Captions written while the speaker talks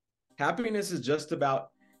Happiness is just about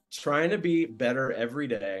trying to be better every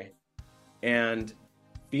day and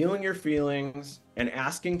feeling your feelings and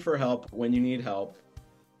asking for help when you need help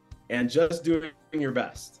and just doing your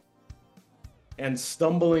best and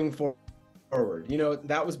stumbling forward.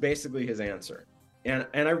 That was basically his answer. And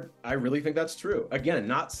I really think that's true. Again,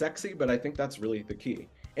 not sexy, but I think that's really the key.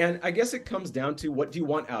 And I guess it comes down to, what do you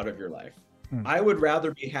want out of your life? I would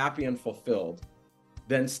rather be happy and fulfilled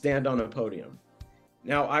than stand on a podium.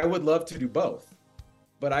 Now, I would love to do both,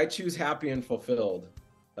 but I choose happy and fulfilled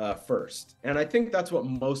first. And I think that's what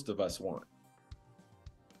most of us want.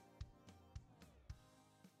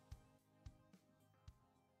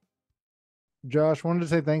 Josh, wanted to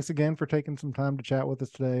say thanks again for taking some time to chat with us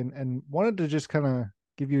today, and wanted to just kind of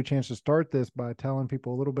give you a chance to start this by telling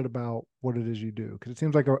people a little bit about what it is you do, because it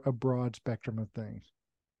seems like a broad spectrum of things.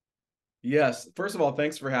 Yes. First of all,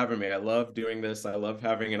 thanks for having me. I love doing this. I love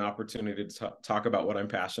having an opportunity to talk about what I'm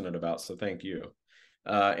passionate about. So thank you.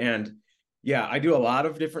 And yeah, I do a lot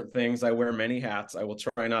of different things. I wear many hats. I will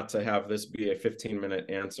try not to have this be a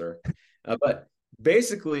 15-minute answer. But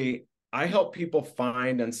basically, I help people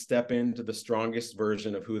find and step into the strongest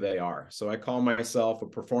version of who they are. So I call myself a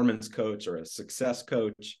performance coach or a success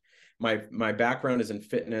coach. My background is in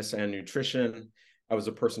fitness and nutrition. I was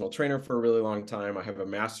a personal trainer for a really long time. I have a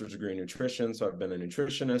master's degree in nutrition, so I've been a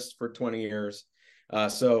nutritionist for 20 years.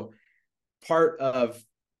 So part of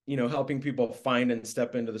helping people find and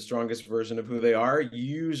step into the strongest version of who they are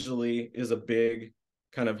usually is a big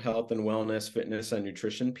kind of health and wellness, fitness and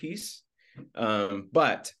nutrition piece.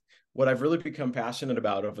 But what I've really become passionate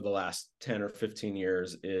about over the last 10 or 15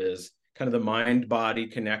 years is kind of the mind-body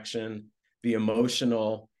connection, the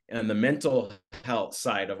emotional and the mental health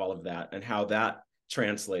side of all of that, and how that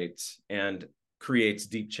translates and creates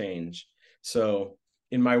deep change. So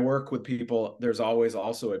in my work with people, there's always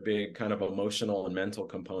also a big kind of emotional and mental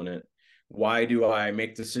component. Why do I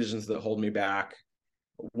make decisions that hold me back?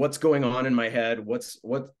 What's going on in my head?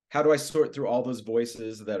 How do I sort through all those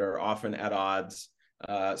voices that are often at odds?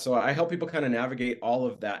 So I help people kind of navigate all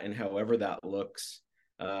of that and however that looks.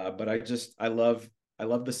 But I love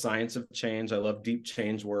the science of change. I love deep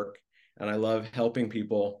change work, and I love helping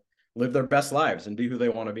people live their best lives and be who they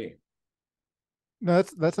want to be. No,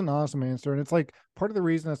 that's an awesome answer. And it's like part of the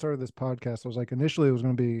reason I started this podcast was like initially it was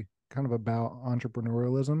going to be kind of about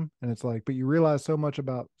entrepreneurialism. And it's like, but you realize so much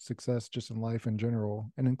about success just in life in general,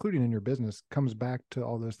 and including in your business, comes back to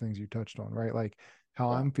all those things you touched on, right? Like how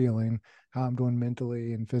I'm feeling, how I'm doing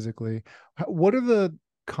mentally and physically. What are the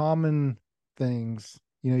common things?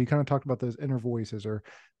 You kind of talked about those inner voices or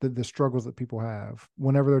the struggles that people have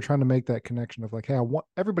whenever they're trying to make that connection of like, hey,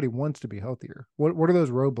 everybody wants to be healthier. What are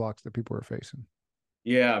those roadblocks that people are facing?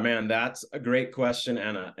 Yeah, man, that's a great question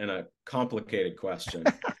and a complicated question.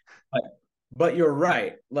 but, but you're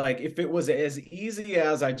right. Like if it was as easy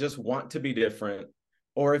as I just want to be different,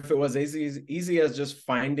 or if it was as easy as just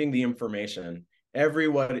finding the information,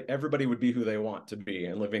 everybody would be who they want to be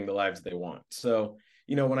and living the lives they want. So,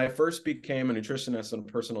 when I first became a nutritionist and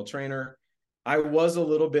personal trainer, I was a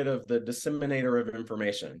little bit of the disseminator of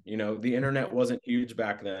information. The internet wasn't huge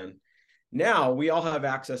back then. Now we all have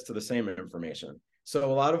access to the same information.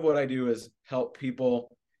 So a lot of what I do is help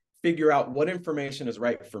people figure out what information is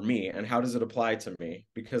right for me and how does it apply to me,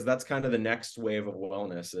 because that's kind of the next wave of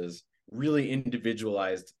wellness, is really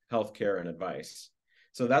individualized healthcare and advice.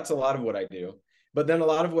 So that's a lot of what I do. But then a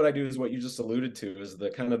lot of what I do is what you just alluded to, is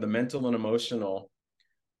the kind of the mental and emotional.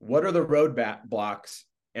 What are the roadblocks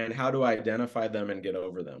and how do I identify them and get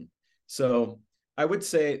over them? So I would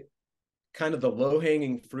say kind of the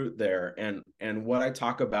low-hanging fruit there, and what I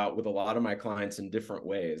talk about with a lot of my clients in different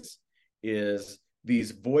ways, is these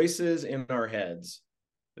voices in our heads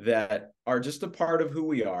that are just a part of who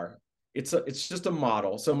we are. It's just a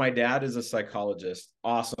model. So my dad is a psychologist,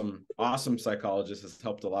 awesome psychologist, has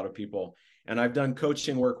helped a lot of people, and I've done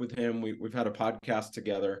coaching work with him. We've had a podcast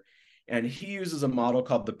together, and he uses a model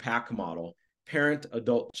called the PAC model, parent,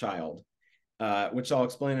 adult, child. Which I'll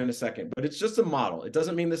explain in a second, but it's just a model. It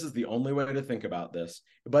doesn't mean this is the only way to think about this,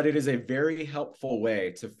 but it is a very helpful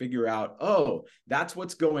way to figure out, oh, that's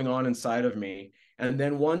what's going on inside of me. And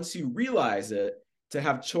then once you realize it, to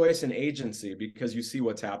have choice and agency because you see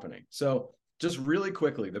what's happening. So just really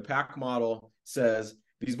quickly, the PAC model says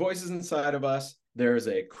these voices inside of us, there's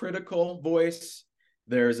a critical voice,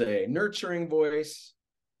 there's a nurturing voice,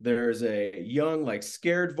 there's a young, like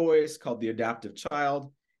scared voice called the adaptive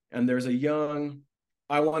child, and there's a young,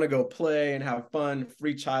 I want to go play and have fun,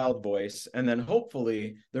 free child voice. And then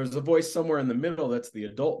hopefully there's a voice somewhere in the middle that's the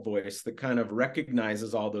adult voice that kind of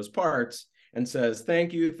recognizes all those parts and says,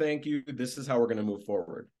 thank you, this is how we're going to move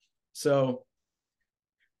forward. So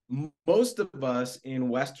most of us in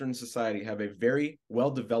Western society have a very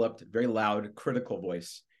well-developed, very loud, critical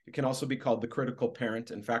voice. It can also be called the critical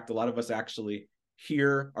parent. In fact, a lot of us actually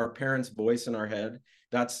hear our parents' voice in our head.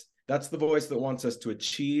 That's the voice that wants us to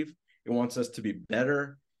achieve. It wants us to be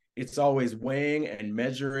better. It's always weighing and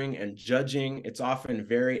measuring and judging. It's often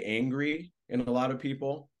very angry in a lot of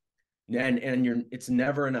people. And it's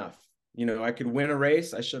never enough. You know, I could win a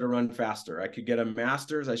race, I should have run faster. I could get a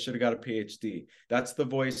master's, I should have got a PhD. That's the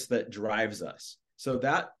voice that drives us. So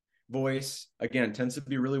that voice, again, tends to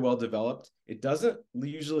be really well developed. It doesn't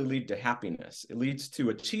usually lead to happiness. It leads to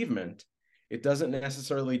achievement. It doesn't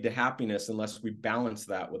necessarily lead to happiness unless we balance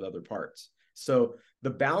that with other parts. So the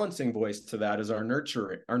balancing voice to that is our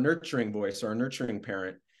nurturing voice, or our nurturing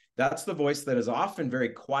parent. That's the voice that is often very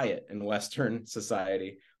quiet in Western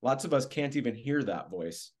society. Lots of us can't even hear that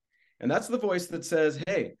voice. And that's the voice that says,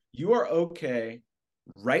 hey, you are okay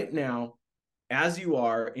right now as you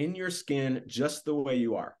are in your skin, just the way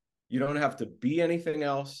you are. You don't have to be anything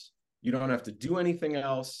else. You don't have to do anything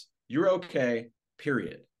else. You're okay,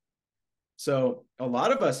 period. So a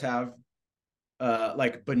lot of us have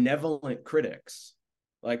like benevolent critics.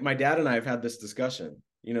 Like my dad and I have had this discussion,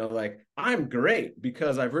 you know, like I'm great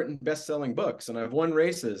because I've written best-selling books and I've won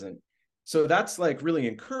races. And so that's like really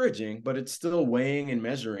encouraging, but it's still weighing and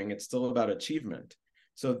measuring. It's still about achievement.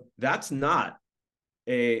 So that's not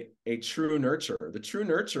a true nurturer. The true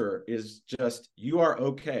nurturer is just, you are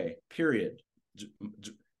okay, period.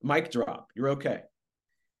 Mic drop, you're okay.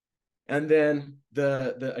 And then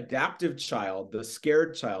the adaptive child, the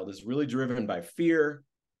scared child, is really driven by fear,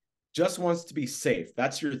 just wants to be safe.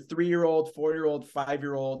 That's your 3-year-old, 4-year-old,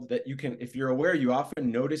 5-year-old that you can, if you're aware, you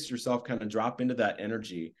often notice yourself kind of drop into that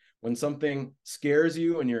energy. When something scares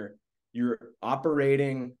you and you're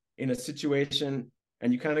operating in a situation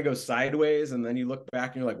and you kind of go sideways, and then you look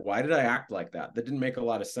back and you're like, why did I act like that? That didn't make a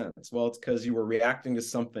lot of sense. Well, it's because you were reacting to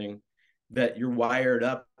something that you're wired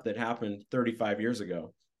up that happened 35 years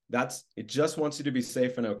ago. It just wants you to be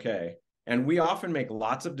safe and okay. And we often make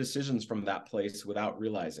lots of decisions from that place without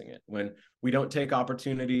realizing it. When we don't take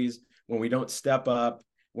opportunities, when we don't step up,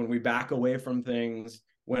 when we back away from things,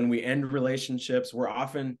 when we end relationships, we're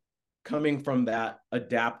often coming from that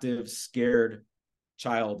adaptive, scared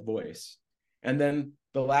child voice. And then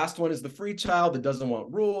the last one is the free child that doesn't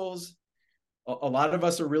want rules. A lot of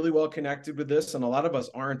us are really well connected with this, and a lot of us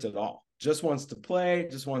aren't at all. Just wants to play,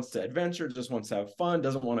 just wants to adventure, just wants to have fun,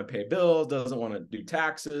 doesn't want to pay bills, doesn't want to do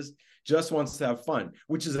taxes, just wants to have fun,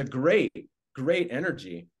 which is a great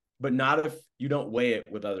energy, but not if you don't weigh it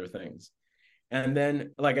with other things. And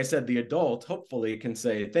then, like I said, the adult hopefully can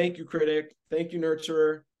say, thank you, critic, thank you,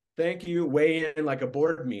 nurturer, thank you, weigh in like a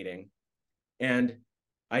board meeting. And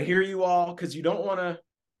I hear you all, because you don't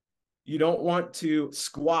want to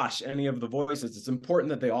squash any of the voices. It's important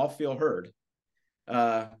that they all feel heard.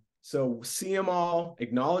 So see them all,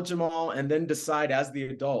 acknowledge them all, and then decide as the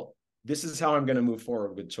adult, this is how I'm going to move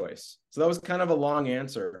forward with choice. So that was kind of a long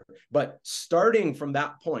answer, but starting from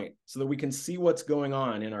that point so that we can see what's going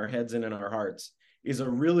on in our heads and in our hearts is a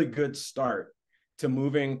really good start to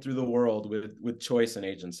moving through the world with choice and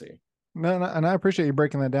agency. No, and I appreciate you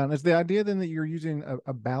breaking that down. Is the idea then that you're using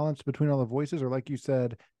a balance between all the voices, or like you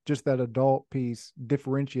said, just that adult piece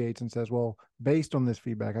differentiates and says, well, based on this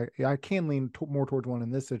feedback, I can lean more towards one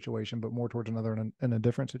in this situation, but more towards another in a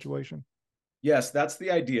different situation? Yes, that's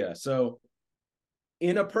the idea. So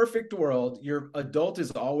in a perfect world, your adult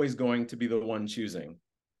is always going to be the one choosing.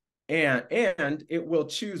 And it will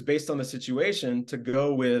choose based on the situation to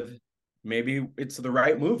go with, maybe it's the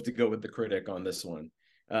right move to go with the critic on this one.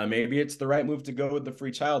 Maybe it's the right move to go with the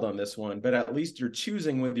free child on this one, but at least you're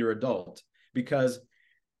choosing with your adult, because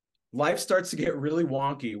life starts to get really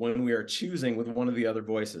wonky when we are choosing with one of the other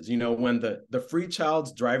voices. You know, when the free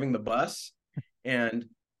child's driving the bus and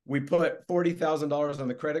we put $40,000 on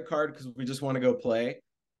the credit card because we just want to go play,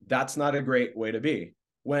 that's not a great way to be.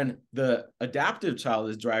 When the adaptive child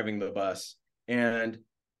is driving the bus and,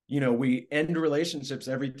 you know, we end relationships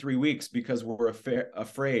every 3 weeks because we're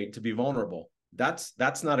afraid to be vulnerable,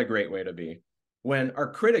 that's not a great way to be. When our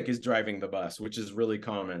critic is driving the bus, which is really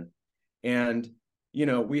common, and you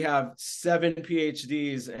know, we have 7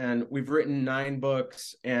 PhDs and we've written 9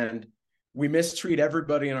 books and we mistreat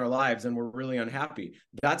everybody in our lives and we're really unhappy,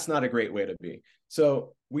 that's not a great way to be.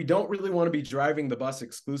 So we don't really want to be driving the bus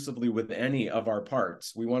exclusively with any of our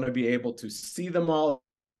parts. We want to be able to see them all,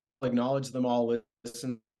 acknowledge them all,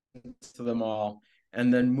 listen to them all,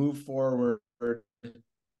 and then move forward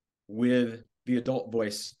with the adult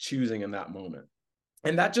voice choosing in that moment.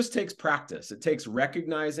 And that just takes practice. It takes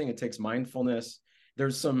recognizing, it takes mindfulness.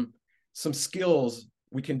 There's some skills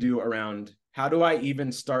we can do around How do I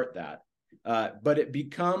even start that? But it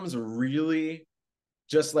becomes really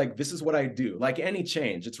just like, this is what I do. Like any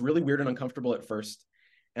change, it's really weird and uncomfortable at first.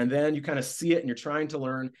 And then you kind of see it and you're trying to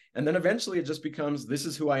learn. And then eventually it just becomes, this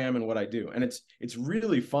is who I am and what I do. And it's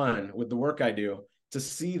really fun with the work I do to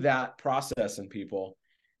see that process in people,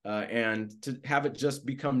 and to have it just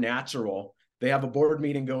become natural. They have a board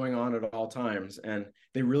meeting going on at all times, and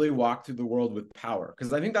they really walk through the world with power.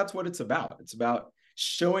 Because I think that's what it's about. It's about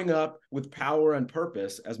showing up with power and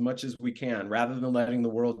purpose as much as we can, rather than letting the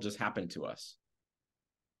world just happen to us.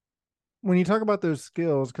 When you talk about those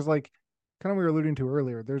skills, because like kind of we were alluding to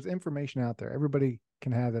earlier, there's information out there. Everybody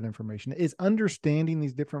can have that information. Is understanding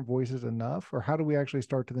these different voices enough, or how do we actually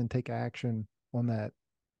start to then take action on that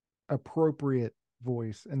appropriate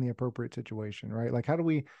voice in the appropriate situation, right? Like, how do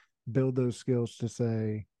we build those skills to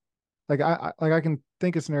say, like, I can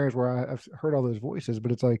think of scenarios where I've heard all those voices,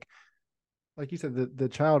 but it's like you said, the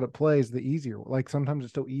child at play is the easier. Like sometimes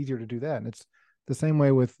it's still easier to do that, and it's the same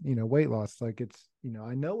way with weight loss. Like it's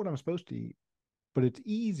I know what I'm supposed to eat, but it's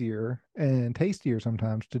easier and tastier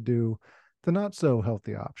sometimes to do the not so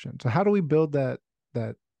healthy option. So how do we build that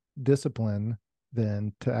discipline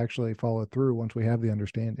then to actually follow through once we have the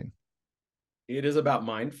understanding? It is about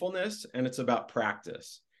mindfulness and it's about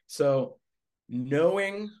practice. So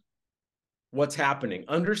knowing what's happening,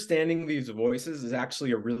 understanding these voices is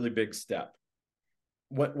actually a really big step.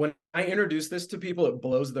 When I introduce this to people, it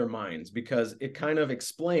blows their minds because it kind of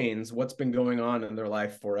explains what's been going on in their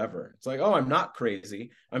life forever. It's like, oh, I'm not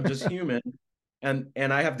crazy. I'm just human. And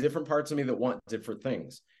I have different parts of me that want different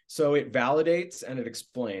things. So it validates and it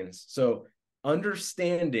explains. So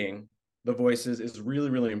understanding the voices is really,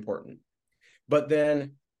 really important. But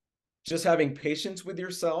then just having patience with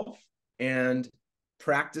yourself and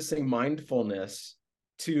practicing mindfulness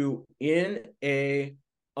to, in a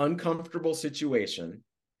uncomfortable situation,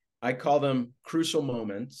 I call them crucial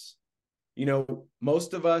moments.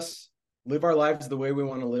 Most of us live our lives the way we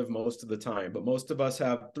want to live most of the time, but most of us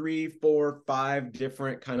have 3, 4, 5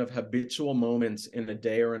 different kind of habitual moments in a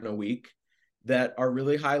day or in a week that are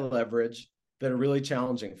really high leverage, that are really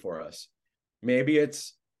challenging for us. Maybe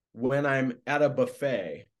it's when I'm at a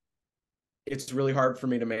buffet, it's really hard for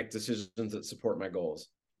me to make decisions that support my goals.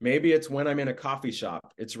 Maybe it's when I'm in a coffee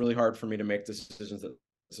shop, it's really hard for me to make decisions that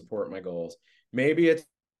support my goals. Maybe it's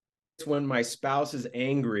when my spouse is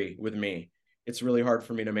angry with me, it's really hard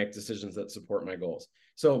for me to make decisions that support my goals.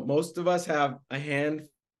 So most of us have a handful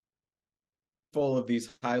of these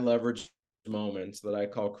high leverage moments that I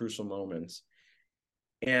call crucial moments.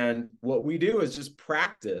 And what we do is just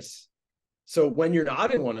practice. So when you're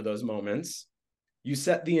not in one of those moments, you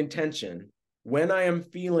set the intention. When I am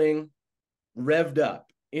feeling revved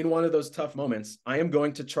up in one of those tough moments, I am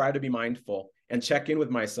going to try to be mindful and check in with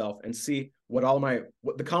myself and see what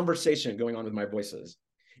the conversation going on with my voices.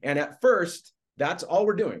 And at first, that's all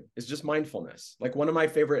we're doing is just mindfulness. Like one of my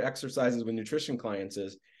favorite exercises with nutrition clients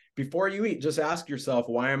is, before you eat, just ask yourself,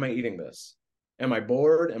 why am I eating this? Am I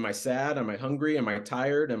bored? Am I sad? Am I hungry? Am I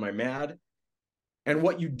tired? Am I mad? And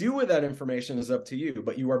what you do with that information is up to you,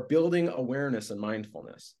 but you are building awareness and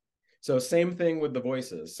mindfulness. So same thing with the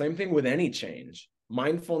voices, same thing with any change.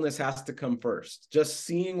 Mindfulness has to come first, just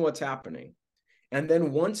seeing what's happening. And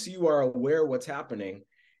then once you are aware what's happening,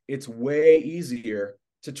 it's way easier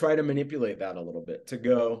to try to manipulate that a little bit, to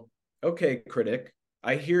go, okay, critic,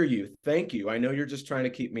 I hear you. Thank you. I know you're just trying to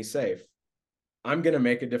keep me safe. I'm going to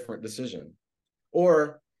make a different decision.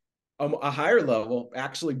 Or a higher level,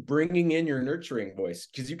 actually bringing in your nurturing voice,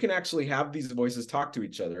 because you can actually have these voices talk to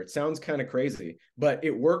each other. It sounds kind of crazy, but it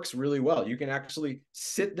works really well. You can actually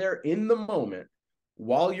sit there in the moment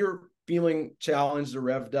while you're feeling challenged or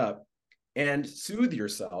revved up and soothe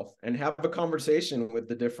yourself and have a conversation with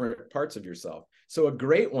the different parts of yourself. So a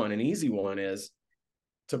great one, an easy one, is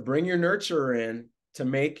to bring your nurturer in to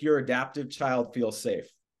make your adaptive child feel safe.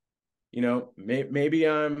 Maybe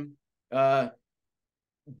I'm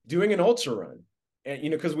doing an ultra run,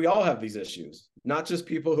 and because we all have these issues, not just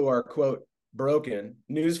people who are, quote, broken.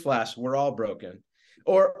 Newsflash, we're all broken.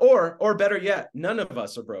 Or better yet, none of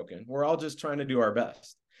us are broken. We're all just trying to do our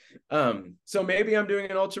best. So maybe I'm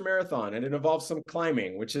doing an ultra marathon and it involves some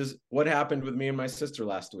climbing, which is what happened with me and my sister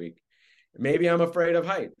last week. Maybe I'm afraid of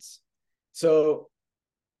heights. So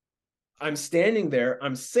I'm standing there,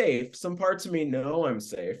 I'm safe. Some parts of me know I'm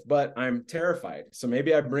safe, but I'm terrified. So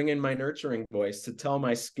maybe I bring in my nurturing voice to tell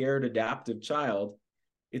my scared adaptive child,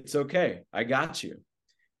 it's okay, I got you.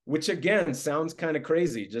 Which again, sounds kind of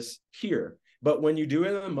crazy just here. But when you do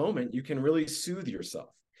it in the moment, you can really soothe yourself.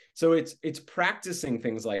 So it's practicing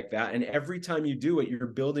things like that. And every time you do it, you're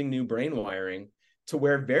building new brain wiring to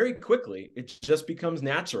where very quickly it just becomes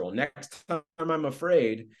natural. Next time I'm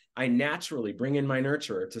afraid, I naturally bring in my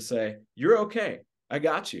nurturer to say, you're okay, I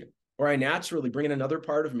got you. Or I naturally bring in another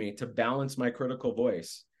part of me to balance my critical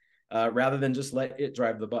voice, rather than just let it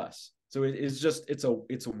drive the bus. So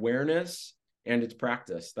it's awareness and it's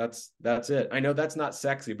practice. That's it. I know that's not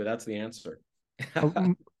sexy, but that's the answer.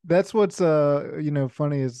 That's what's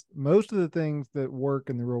funny is most of the things that work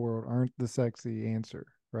in the real world aren't the sexy answer,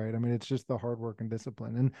 right? I mean, it's just the hard work and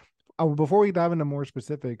discipline. And before we dive into more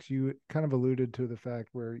specifics, you kind of alluded to the fact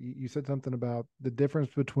where you said something about the difference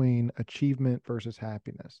between achievement versus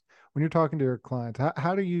happiness. When you're talking to your clients,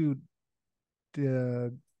 how do you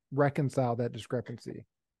reconcile that discrepancy?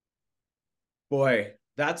 Boy,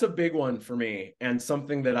 that's a big one for me, and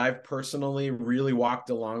something that I've personally really walked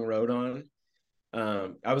a long road on.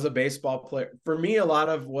 I was a baseball player. For me, a lot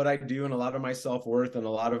of what I do and a lot of my self-worth and a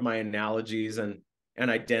lot of my analogies and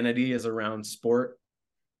identity is around sport.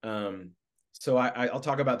 So I'll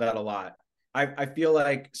talk about that a lot. I feel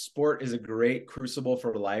like sport is a great crucible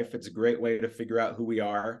for life. It's a great way to figure out who we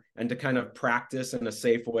are and to kind of practice in a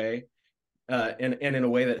safe way, and in a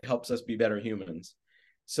way that helps us be better humans.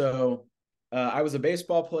 So I was a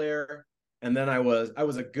baseball player, and then I was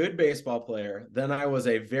a good baseball player. Then I was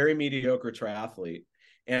a very mediocre triathlete,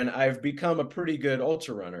 and I've become a pretty good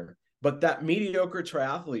ultra runner. But that mediocre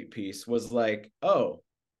triathlete piece was like, oh,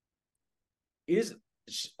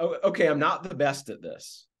 okay, I'm not the best at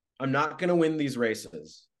this. I'm not going to win these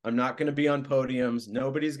races. I'm not going to be on podiums.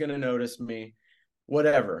 Nobody's going to notice me.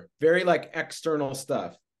 Whatever. Very like external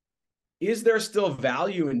stuff. Is there still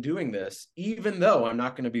value in doing this, even though I'm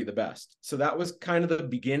not going to be the best? So that was kind of the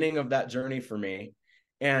beginning of that journey for me.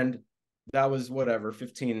 And that was whatever,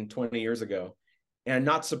 15, 20 years ago. And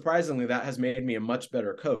not surprisingly, that has made me a much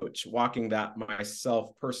better coach, walking that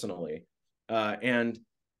myself personally. And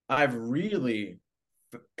I've really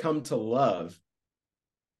come to love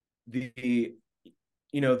there's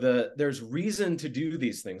reason to do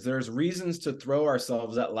these things. There's reasons to throw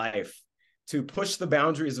ourselves at life, to push the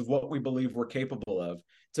boundaries of what we believe we're capable of,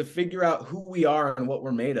 to figure out who we are and what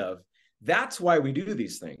we're made of. That's why we do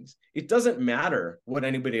these things. It doesn't matter what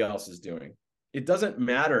anybody else is doing. It doesn't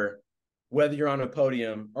matter whether you're on a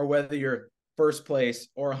podium or whether you're first place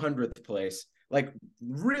or 100th place. Like,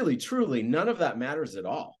 really, truly, none of that matters at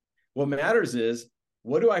all. What matters is,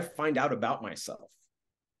 what do I find out about myself?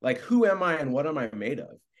 Like, who am I and what am I made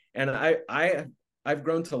of? And I've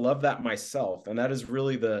grown to love that myself. And that is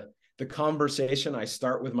really the conversation I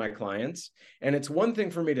start with my clients. And it's one thing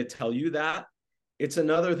for me to tell you that. It's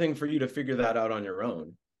another thing for you to figure that out on your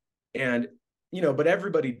own. And, but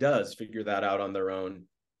everybody does figure that out on their own.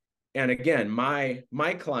 And again, my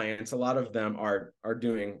clients, a lot of them are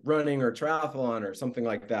doing running or triathlon or something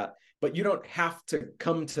like that. But you don't have to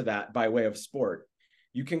come to that by way of sport.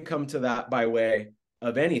 You can come to that by way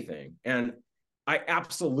of anything. And I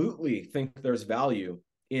absolutely think there's value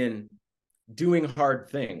in doing hard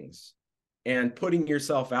things and putting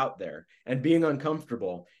yourself out there and being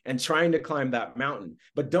uncomfortable and trying to climb that mountain.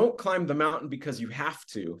 But don't climb the mountain because you have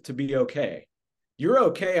to be okay. You're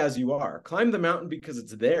okay as you are. Climb the mountain because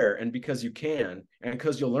it's there and because you can and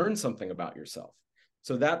because you'll learn something about yourself.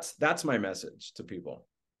 So that's my message to people.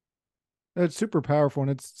 It's super powerful,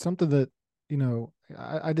 and it's something that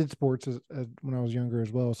I did sports when I was younger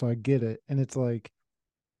as well, so I get it. And it's like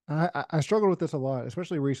I struggle with this a lot,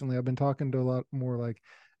 especially recently. I've been talking to a lot more like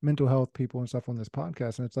mental health people and stuff on this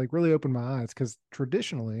podcast, and it's like really opened my eyes because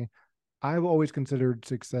traditionally I've always considered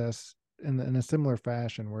success in a similar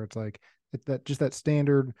fashion where it's like that just that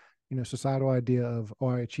standard societal idea of, oh,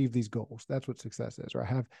 I achieved these goals. That's what success is, or I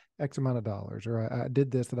have X amount of dollars, or I did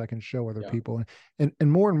this that I can show other people. And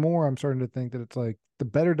more and more, I'm starting to think that it's like the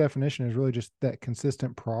better definition is really just that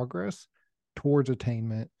consistent progress towards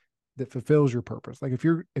attainment that fulfills your purpose. Like if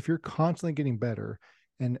you're constantly getting better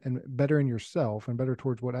and better in yourself and better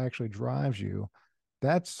towards what actually drives you,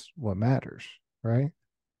 that's what matters, right?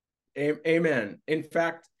 Amen. In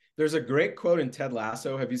fact, there's a great quote in Ted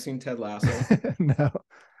Lasso. Have you seen Ted Lasso? No.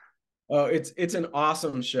 Oh, it's an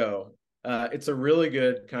awesome show. It's a really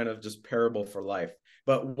good kind of just parable for life.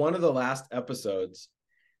 But one of the last episodes,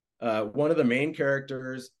 one of the main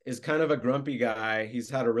characters is kind of a grumpy guy. He's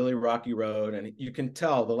had a really rocky road, and you can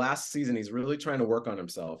tell the last season he's really trying to work on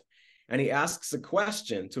himself. And he asks a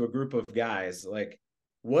question to a group of guys like,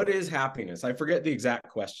 what is happiness? I forget the exact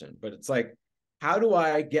question, but it's like, how do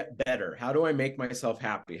I get better? How do I make myself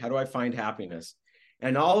happy? How do I find happiness?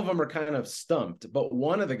 And all of them are kind of stumped. But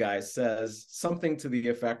one of the guys says something to the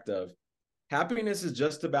effect of, happiness is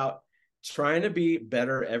just about trying to be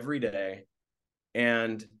better every day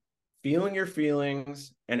and feeling your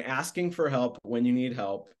feelings and asking for help when you need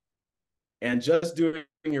help, and just doing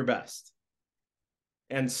your best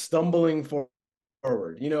and stumbling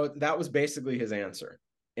forward. That was basically his answer.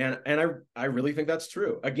 And I really think that's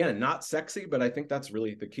true. Again, not sexy, but I think that's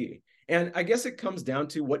really the key. And I guess it comes down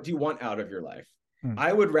to, what do you want out of your life?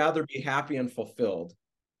 I would rather be happy and fulfilled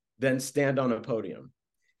than stand on a podium.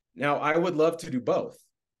 Now, I would love to do both,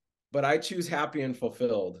 but I choose happy and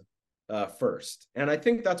fulfilled first. And I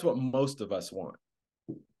think that's what most of us want.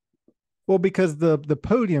 Well, because the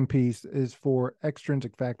podium piece is for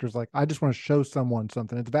extrinsic factors, like I just want to show someone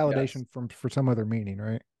something. It's validation for some other meaning,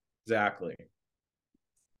 right? Exactly.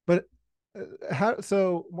 But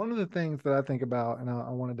so one of the things that I think about, and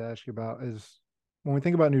I wanted to ask you about, is when we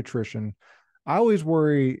think about nutrition, I always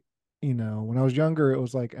worry, when I was younger, it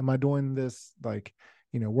was like, am I doing this like,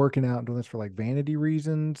 working out and doing this for like vanity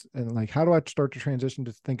reasons? And like, how do I start to transition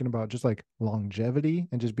to thinking about just like longevity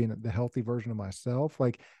and just being the healthy version of myself?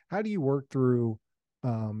 Like, how do you work through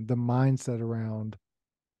the mindset around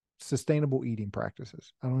sustainable eating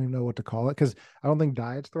practices? I don't even know what to call it, because I don't think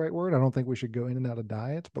diet's the right word. I don't think we should go in and out of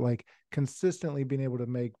diets, but like consistently being able to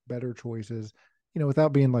make better choices,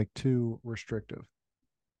 without being like too restrictive.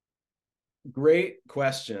 Great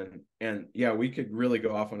question. And yeah, we could really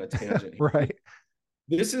go off on a tangent here. Right.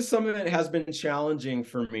 This is something that has been challenging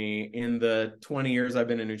for me in the 20 years I've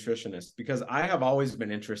been a nutritionist, because I have always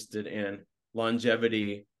been interested in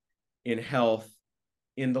longevity, in health,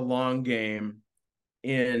 in the long game,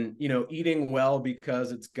 in eating well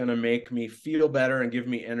because it's going to make me feel better and give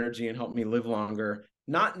me energy and help me live longer,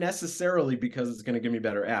 not necessarily because it's going to give me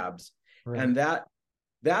better abs. Right. And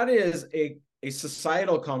that is a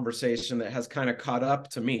societal conversation that has kind of caught up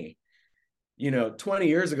to me. 20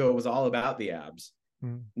 years ago, it was all about the abs.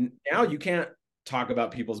 Now you can't talk about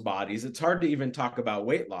people's bodies. It's hard to even talk about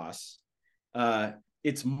weight loss.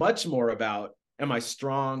 It's much more about, am I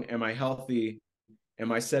strong? Am I healthy?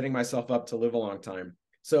 Am I setting myself up to live a long time?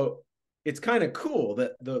 So it's kind of cool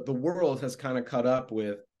that the world has kind of caught up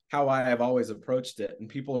with how I have always approached it, and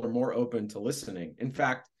people are more open to listening. In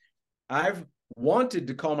fact, I've wanted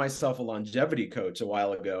to call myself a longevity coach a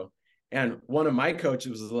while ago, and one of my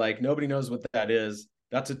coaches was like, nobody knows what that is.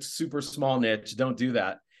 That's a super small niche. Don't do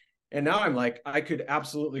that. And now I'm like, I could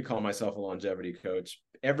absolutely call myself a longevity coach.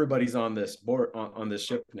 Everybody's on this board, on this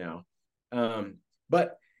ship now.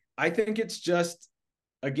 But I think it's just,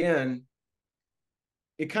 again,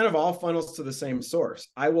 it kind of all funnels to the same source.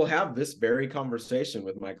 I will have this very conversation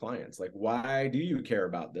with my clients. Like, why do you care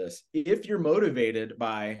about this? If you're motivated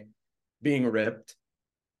by being ripped,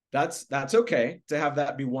 that's okay to have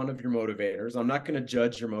that be one of your motivators. I'm not going to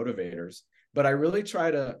judge your motivators, but I really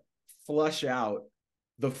try to flush out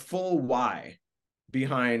the full why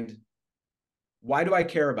behind, why do I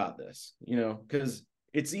care about this? Because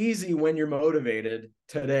it's easy when you're motivated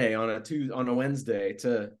today on a Wednesday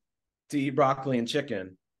to eat broccoli and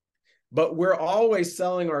chicken, but we're always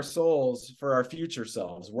selling our souls for our future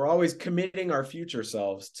selves. We're always committing our future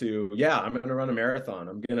selves to, yeah, I'm going to run a marathon.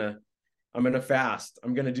 I'm going to fast.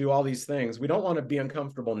 I'm going to do all these things. We don't want to be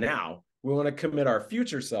uncomfortable now. We want to commit our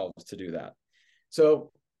future selves to do that.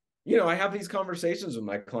 So, I have these conversations with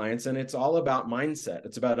my clients, and it's all about mindset.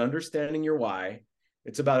 It's about understanding your why.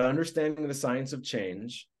 It's about understanding the science of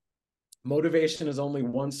change. Motivation is only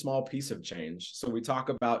one small piece of change. So we talk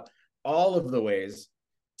about all of the ways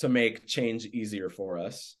to make change easier for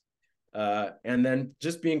us. And then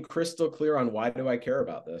just being crystal clear on, why do I care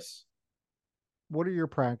about this? What are your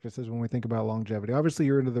practices when we think about longevity? Obviously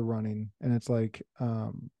you're into the running, and it's like,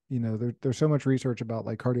 there's so much research about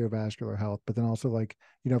like cardiovascular health, but then also like,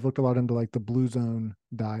 I've looked a lot into like the blue zone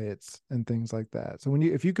diets and things like that. So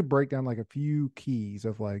if you could break down like a few keys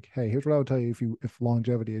of like, hey, here's what I would tell you if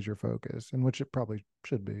longevity is your focus, and which it probably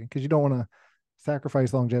should be, because you don't want to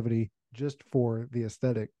sacrifice longevity just for the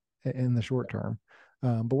aesthetic in the short term.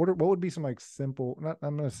 But what would be some like simple, not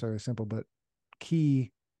necessarily simple, but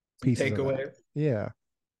key pieces of that? Takeaway. Yeah.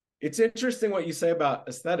 It's interesting what you say about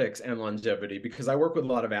aesthetics and longevity, because I work with a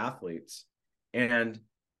lot of athletes, and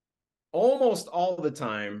almost all the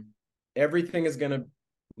time, everything is going to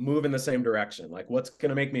move in the same direction. Like, what's going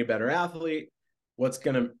to make me a better athlete, what's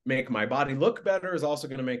going to make my body look better is also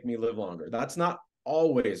going to make me live longer. That's not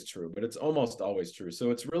always true, but it's almost always true.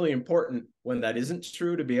 So it's really important when that isn't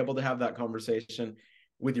true to be able to have that conversation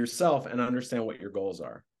with yourself and understand what your goals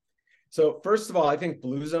are. So first of all, I think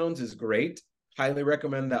Blue Zones is great. Highly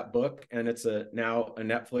recommend that book. And it's now a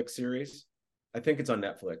Netflix series. I think it's on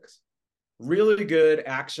Netflix. Really good,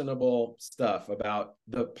 actionable stuff about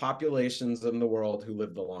the populations in the world who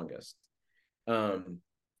live the longest.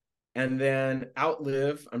 And then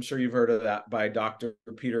Outlive, I'm sure you've heard of that, by Dr.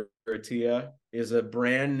 Peter Attia, is a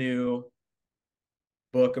brand new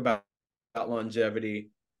book about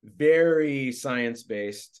longevity, very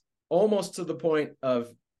science-based, almost to the point of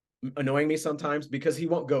annoying me sometimes because he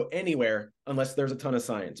won't go anywhere unless there's a ton of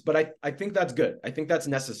science. But I think that's good. I think that's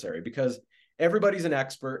necessary because everybody's an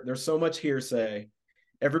expert. There's so much hearsay.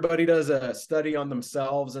 Everybody does a study on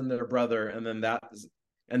themselves and their brother, and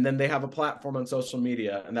then they have a platform on social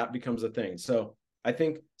media, and that becomes a thing. So I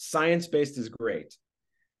think science-based is great.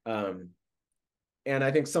 And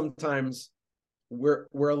I think sometimes we're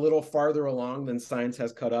a little farther along than science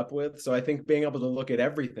has caught up with. So I think being able to look at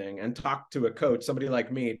everything and talk to a coach, somebody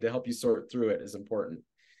like me, to help you sort through it is important.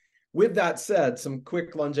 With that said, some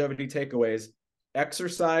quick longevity takeaways.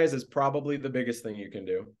 Exercise is probably the biggest thing you can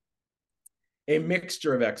do. A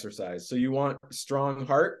mixture of exercise. So you want a strong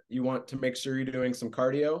heart. You want to make sure you're doing some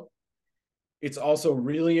cardio. It's also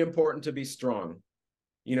really important to be strong.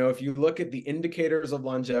 You know, if you look at the indicators of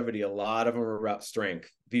longevity, a lot of them are about strength,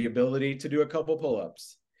 the ability to do a couple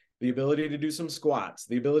pull-ups, the ability to do some squats,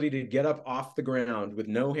 the ability to get up off the ground with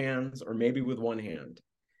no hands or maybe with one hand.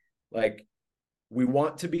 Like, we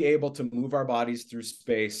want to be able to move our bodies through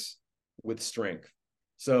space with strength.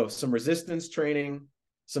 So some resistance training,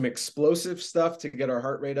 some explosive stuff to get our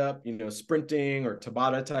heart rate up, you know, sprinting or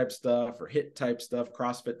Tabata type stuff or HIIT type stuff,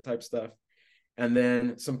 CrossFit type stuff. And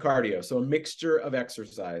then some cardio. So a mixture of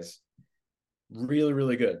exercise, really,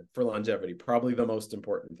 really good for longevity. Probably the most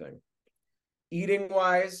important thing. Eating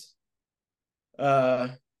wise,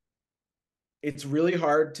 it's really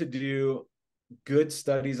hard to do good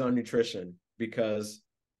studies on nutrition because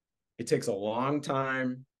it takes a long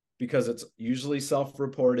time, because it's usually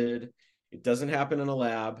self-reported. It doesn't happen in a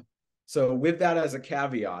lab. So with that as a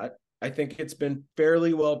caveat, I think it's been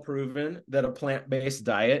fairly well proven that a plant-based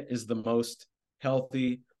diet is the most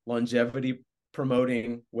healthy, longevity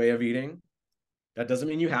promoting way of eating. That doesn't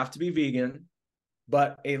mean you have to be vegan,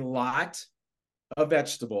 but a lot of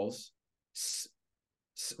vegetables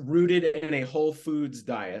rooted in a whole foods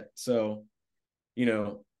diet. So, you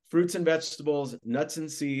know, fruits and vegetables, nuts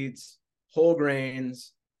and seeds, whole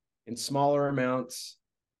grains in smaller amounts,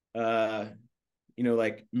 you know,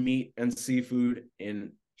 like meat and seafood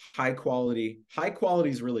in high quality. High quality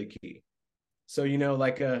is really key. So, you know,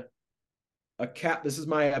 like a cat, this is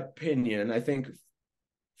my opinion, I think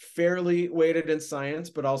fairly weighted in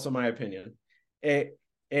science, but also my opinion.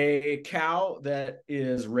 A cow that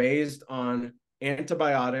is raised on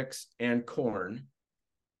antibiotics and corn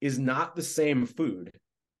is not the same food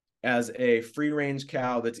as a free range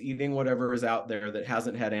cow that's eating whatever is out there that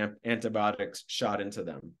hasn't had antibiotics shot into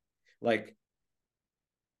them. Like,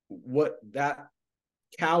 what that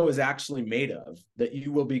cow is actually made of that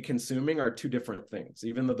you will be consuming are two different things,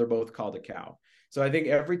 even though they're both called a cow. So I think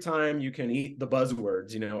every time you can eat the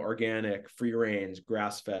buzzwords, you know, organic, free range,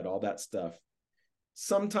 grass fed, all that stuff,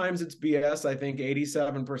 sometimes it's BS. I think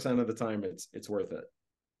 87% of the time it's worth it.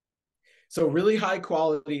 So really high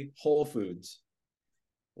quality whole foods,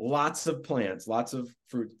 lots of plants, lots of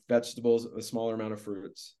fruit, vegetables, a smaller amount of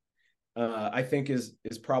fruits, I think is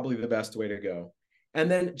probably the best way to go. And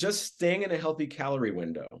then just staying in a healthy calorie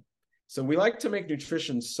window. So we like to make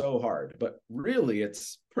nutrition so hard, but really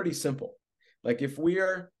it's pretty simple. Like, if we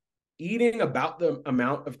are eating about the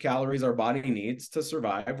amount of calories our body needs to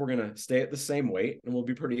survive, we're going to stay at the same weight and we'll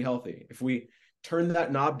be pretty healthy. If we turn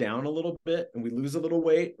that knob down a little bit and we lose a little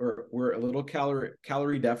weight, or we're a little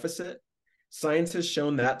calorie deficit, science has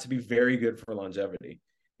shown that to be very good for longevity.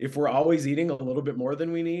 If we're always eating a little bit more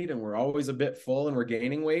than we need and we're always a bit full and we're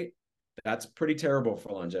gaining weight, that's pretty terrible for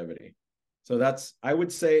longevity. So I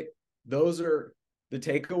would say those are the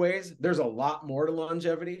takeaways. There's a lot more to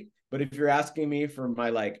longevity, but if you're asking me for my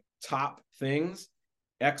like top things,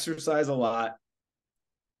 exercise a lot,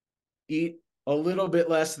 eat a little bit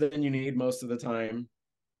less than you need most of the time,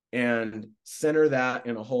 and center that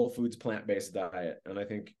in a whole foods plant-based diet. And I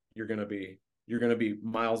think you're going to be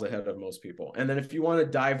miles ahead of most people. And then if you want to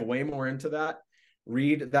dive way more into that,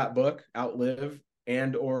 read that book, Outlive,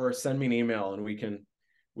 and or send me an email and we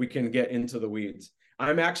can get into the weeds.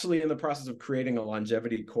 I'm actually in the process of creating a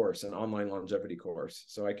longevity course, an online longevity course.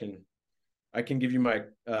 So I can give you my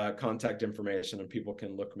contact information and people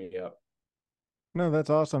can look me up. No,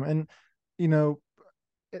 that's awesome. And, you know,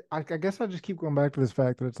 I guess I just keep going back to this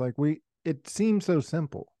fact that it's like it seems so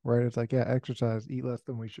simple, right? It's like, yeah, exercise, eat less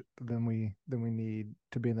than we need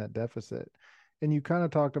to be in that deficit. And you kind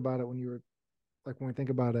of talked about it when you were like, when we think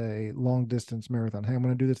about a long distance marathon, hey, I'm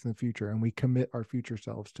going to do this in the future, and we commit our future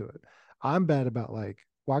selves to it. I'm bad about like,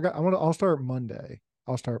 well, I'll start Monday.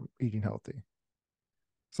 I'll start eating healthy.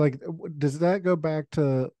 It's like, does that go back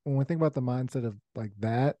to when we think about the mindset of like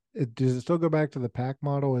that? Does it still go back to the pack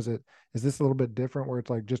model? Is this a little bit different where it's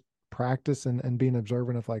like just practice and being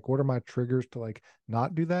observant of like, what are my triggers to like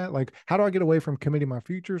not do that? Like, how do I get away from committing my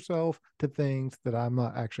future self to things that I'm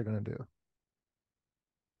not actually going to do?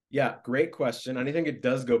 Yeah, great question. And I think it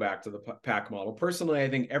does go back to the pack model. Personally, I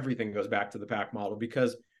think everything goes back to the pack model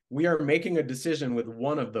because we are making a decision with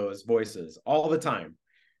one of those voices all the time.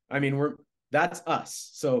 I mean, that's us.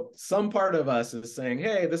 So some part of us is saying,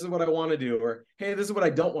 hey, this is what I want to do, or hey, this is what I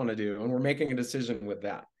don't want to do. And we're making a decision with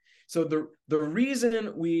that. So the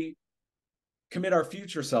reason we commit our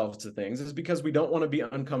future selves to things is because we don't want to be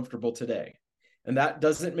uncomfortable today. And that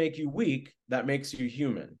doesn't make you weak, that makes you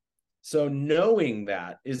human. So knowing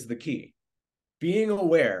that is the key. Being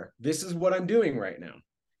aware, this is what I'm doing right now.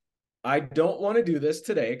 I don't want to do this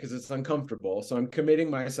today because it's uncomfortable. So I'm committing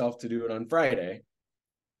myself to do it on Friday.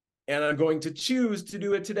 And I'm going to choose to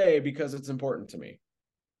do it today because it's important to me.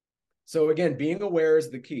 So again, being aware is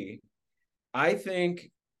the key. I think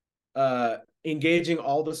engaging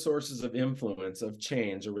all the sources of influence of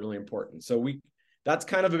change are really important. So that's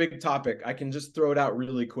kind of a big topic. I can just throw it out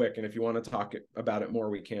really quick. And if you want to talk about it more,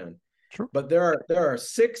 we can. Sure. But there are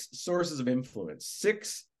 6 sources of influence,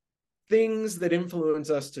 6 things that influence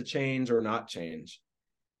us to change or not change.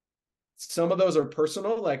 Some of those are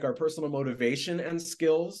personal, like our personal motivation and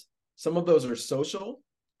skills. Some of those are social,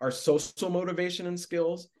 our social motivation and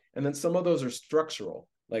skills. And then some of those are structural,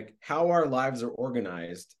 like how our lives are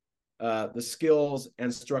organized, the skills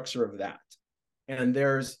and structure of that. And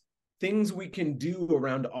there's things we can do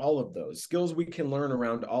around all of those, skills we can learn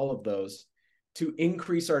around all of those to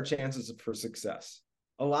increase our chances for success.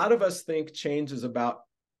 A lot of us think change is about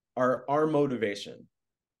our motivation.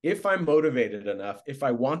 If I'm motivated enough, if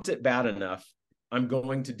I want it bad enough, I'm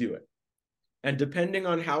going to do it. And depending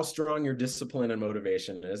on how strong your discipline and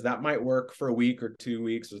motivation is, that might work for a week or 2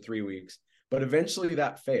 weeks or 3 weeks, but eventually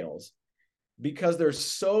that fails because there's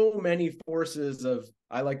so many forces of,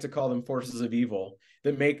 I like to call them forces of evil,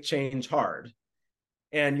 that make change hard.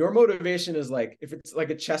 And your motivation is like, if it's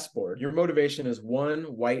like a chessboard, your motivation is one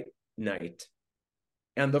white knight.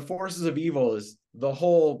 And the forces of evil is the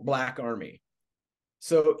whole black army.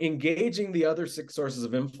 So engaging the other 6 sources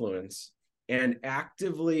of influence and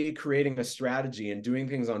actively creating a strategy and doing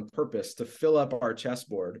things on purpose to fill up our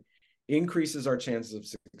chessboard increases our chances of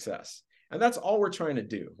success. And that's all we're trying to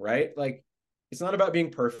do, right? Like, it's not about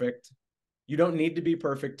being perfect. You don't need to be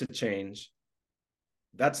perfect to change.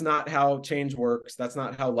 That's not how change works. That's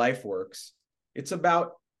not how life works. It's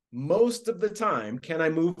about most of the time, can I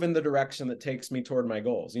move in the direction that takes me toward my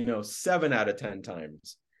goals? 7 out of 10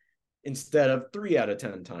 times instead of 3 out of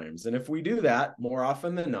 10 times. And if we do that more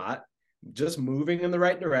often than not, just moving in the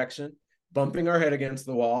right direction, bumping our head against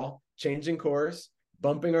the wall, changing course,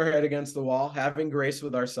 bumping our head against the wall, having grace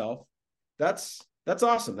with ourselves, that's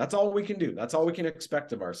awesome. That's all we can do. That's all we can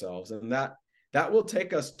expect of ourselves. And that will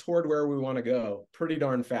take us toward where we want to go pretty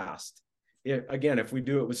darn fast. If we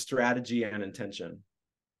do it with strategy and intention.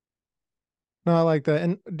 No, I like that.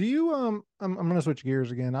 And do you I'm gonna switch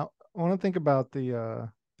gears again. I want to think about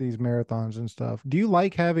these marathons and stuff. Do you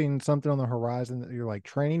like having something on the horizon that you're like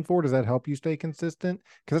training for? Does that help you stay consistent?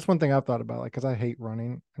 Because that's one thing I've thought about, like, because I hate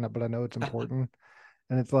running, but I know it's important.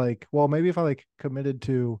 And it's like, well, maybe if I like committed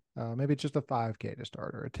to, maybe it's just a 5K to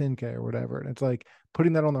start or a 10K or whatever. And it's like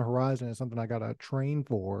putting that on the horizon is something I got to train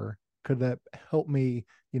for. Could that help me,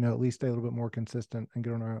 at least stay a little bit more consistent and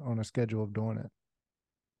get on a schedule of doing it?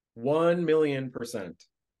 1,000,000%.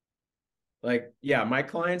 Like, yeah, my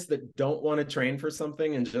clients that don't want to train for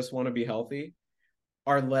something and just want to be healthy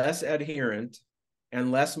are less adherent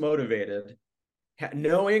and less motivated,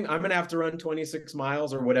 knowing I'm going to have to run 26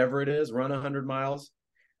 miles or whatever it is, run 100 miles.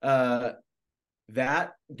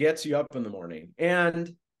 That gets you up in the morning.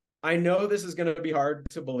 And I know this is going to be hard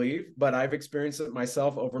to believe, but I've experienced it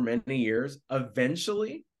myself over many years.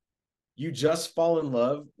 Eventually, you just fall in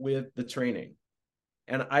love with the training.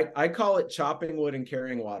 And I call it chopping wood and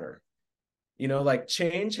carrying water. Like,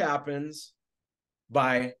 change happens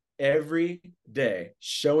by every day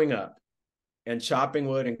showing up and chopping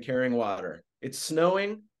wood and carrying water. It's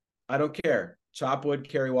snowing. I don't care. Chop wood,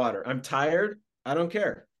 carry water. I'm tired. I don't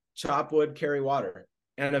care. Chop wood, carry water.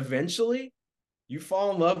 And eventually you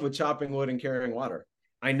fall in love with chopping wood and carrying water.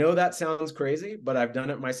 I know that sounds crazy, but I've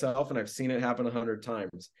done it myself and I've seen it happen 100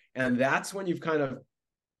 times. And that's when you've kind of,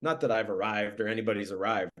 not that I've arrived or anybody's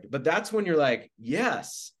arrived, but that's when you're like,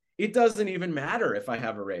 yes, it doesn't even matter if I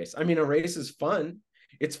have a race. I mean, a race is fun.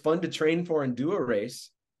 It's fun to train for and do a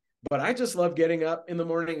race, but I just love getting up in the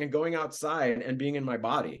morning and going outside and being in my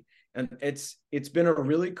body. And it's been a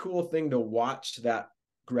really cool thing to watch that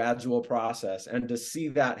gradual process, and to see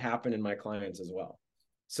that happen in my clients as well.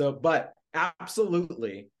 So, but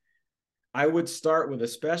absolutely, I would start with,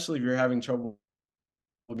 especially if you're having trouble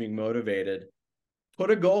being motivated, put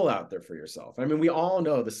a goal out there for yourself. I mean, we all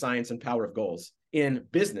know the science and power of goals in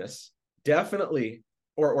business, definitely,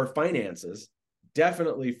 or finances,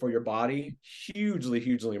 definitely for your body, hugely,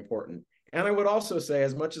 hugely important. And I would also say,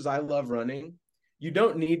 as much as I love running, you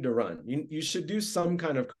don't need to run. You should do some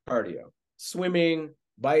kind of cardio, swimming,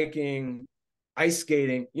 biking, ice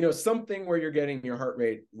skating, something where you're getting your heart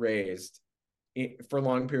rate raised for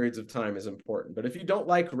long periods of time is important. But if you don't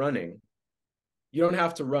like running, you don't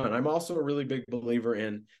have to run. I'm also a really big believer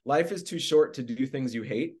in life is too short to do things you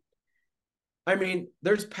hate. I mean,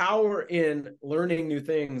 there's power in learning new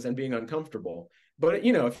things and being uncomfortable. But,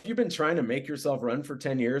 if you've been trying to make yourself run for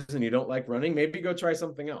 10 years and you don't like running, maybe go try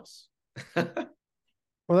something else.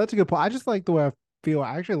 Well, that's a good point. I just like the way I feel.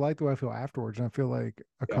 I actually like the way I feel afterwards. And I feel like Yeah.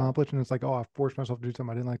 accomplished. And it's like, oh, I forced myself to do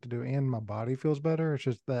something I didn't like to do. And my body feels better. It's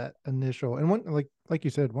just that initial. And like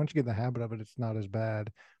you said, once you get in the habit of it, it's not as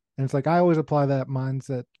bad. And it's like, I always apply that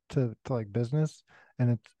mindset to like business.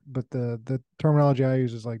 But the terminology I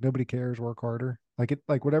use is like, nobody cares, work harder.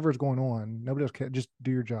 Like whatever's going on, nobody else cares. Just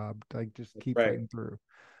do your job. Like, just keep Right. fighting through.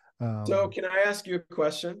 So can I ask you a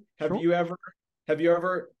question? Have Sure. you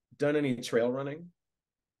ever done any trail running?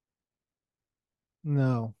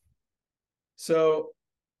 No. So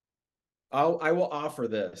I will offer